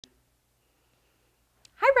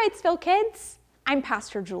Wrightsville kids, I'm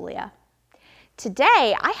Pastor Julia.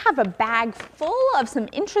 Today I have a bag full of some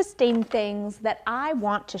interesting things that I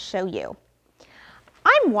want to show you.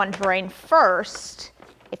 I'm wondering first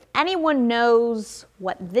if anyone knows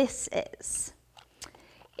what this is.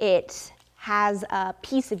 It has a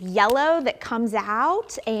piece of yellow that comes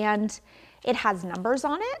out and it has numbers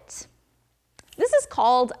on it. This is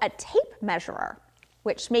called a tape measurer,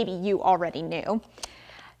 which maybe you already knew.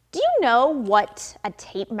 Do you know what a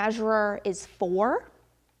tape measurer is for?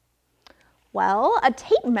 Well, a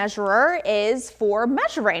tape measurer is for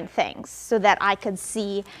measuring things so that I could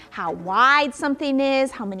see how wide something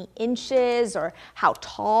is, how many inches, or how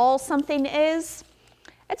tall something is.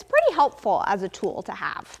 It's pretty helpful as a tool to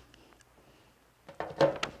have.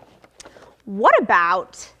 What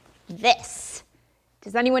about this?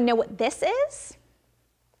 Does anyone know what this is?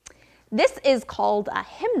 This is called a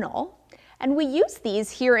hymnal, and we use these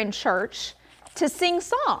here in church to sing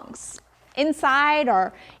songs. Inside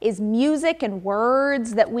is music and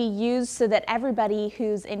words that we use so that everybody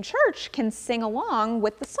who's in church can sing along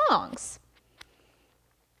with the songs.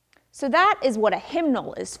 So that is what a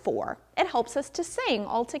hymnal is for. It helps us to sing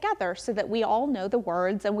all together so that we all know the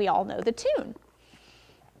words and we all know the tune.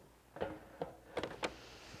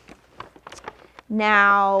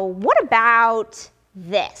 Now, what about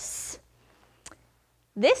this?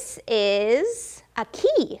 This is a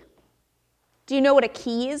key. Do you know what a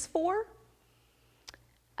key is for?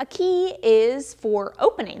 A key is for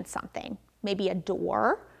opening something, maybe a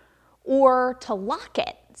door, or to lock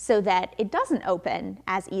it so that it doesn't open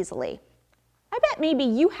as easily. I bet maybe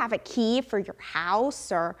you have a key for your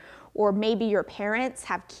house, or maybe your parents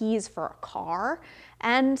have keys for a car,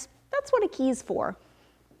 and that's what a key is for.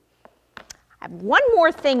 I have one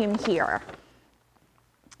more thing in here.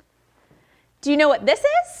 Do you know what this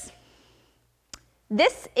is?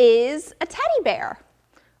 This is a teddy bear,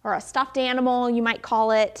 or a stuffed animal, you might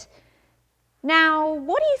call it. Now,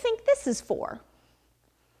 what do you think this is for?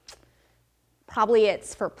 Probably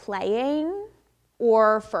it's for playing,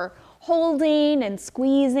 or for holding and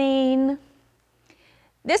squeezing.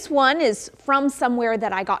 This one is from somewhere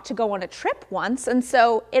that I got to go on a trip once, and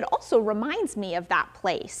so it also reminds me of that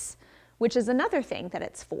place, which is another thing that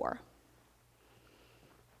it's for.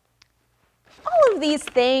 All of these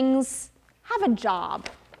things have a job.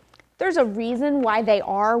 There's a reason why they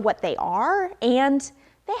are what they are, and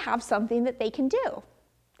they have something that they can do.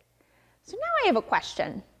 So now I have a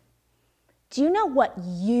question. Do you know what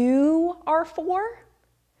you are for?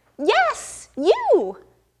 Yes, you!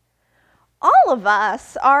 All of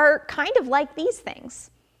us are kind of like these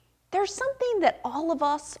things. There's something that all of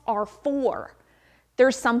us are for.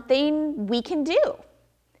 There's something we can do.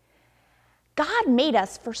 God made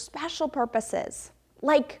us for special purposes,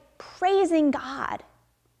 like praising God.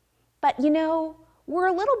 But you know, we're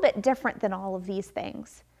a little bit different than all of these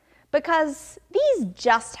things because these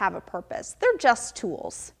just have a purpose. They're just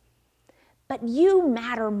tools. But you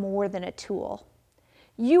matter more than a tool.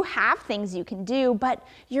 You have things you can do, but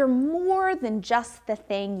you're more than just the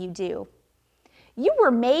thing you do. You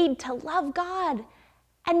were made to love God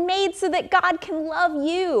and made so that God can love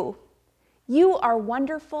you. You are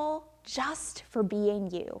wonderful just for being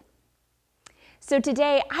you. So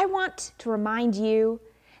today, I want to remind you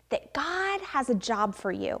that God has a job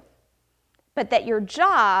for you, but that your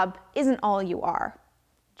job isn't all you are.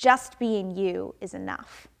 Just being you is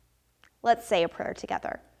enough. Let's say a prayer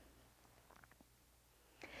together.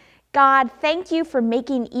 God, thank you for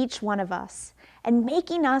making each one of us and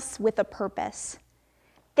making us with a purpose.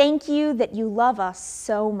 Thank you that you love us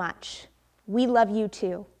so much. We love you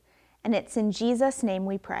too. And it's in Jesus' name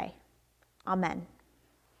we pray. Amen.